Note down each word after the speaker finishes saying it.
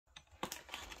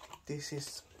This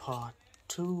is part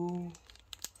 2.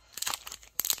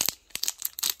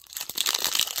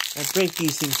 I break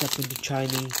these things up into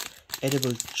tiny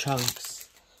edible chunks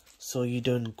so you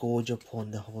don't gorge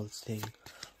upon the whole thing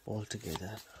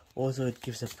altogether. Also, it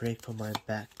gives a break for my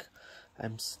back.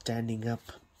 I'm standing up,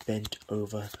 bent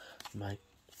over my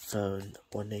phone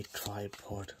on a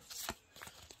tripod.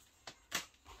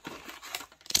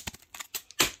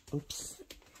 Oops.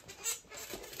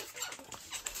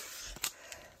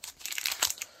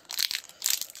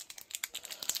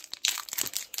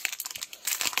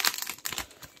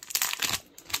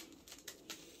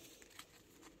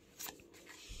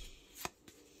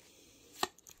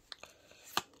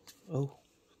 Oh,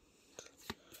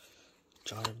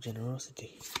 jar of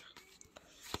generosity.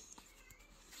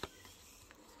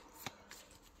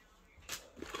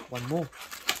 One more.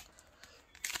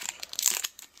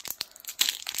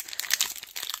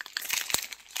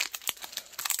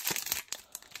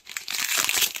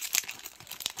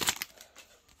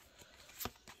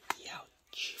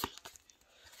 Ouch.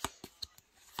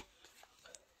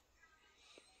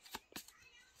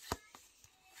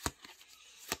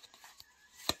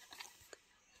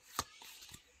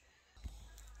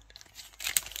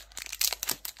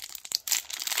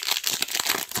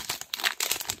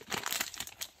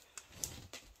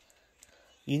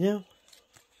 You know,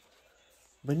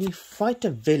 when you fight a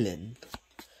villain,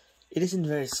 it isn't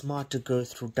very smart to go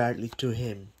through directly to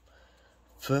him.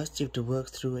 First you have to work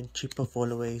through and chip off all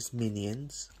away his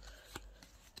minions,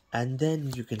 and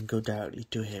then you can go directly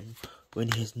to him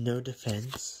when he has no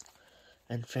defense,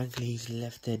 and frankly he's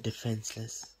left there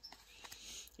defenseless.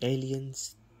 Alien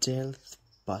Stealth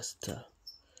Buster.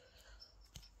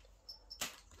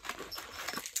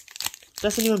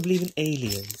 Does anyone believe in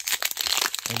aliens?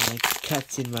 And my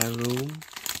cat's in my room.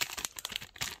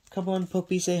 Come on,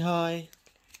 puppy, say hi.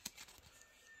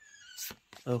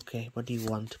 Okay, what do you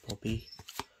want, puppy?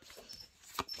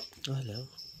 Oh, hello.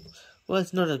 Well,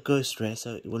 it's not a ghost ray,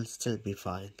 so it will still be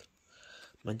fine.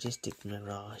 Majestic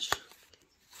Mirage.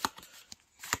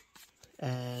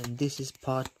 And this is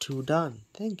part 2 done.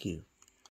 Thank you.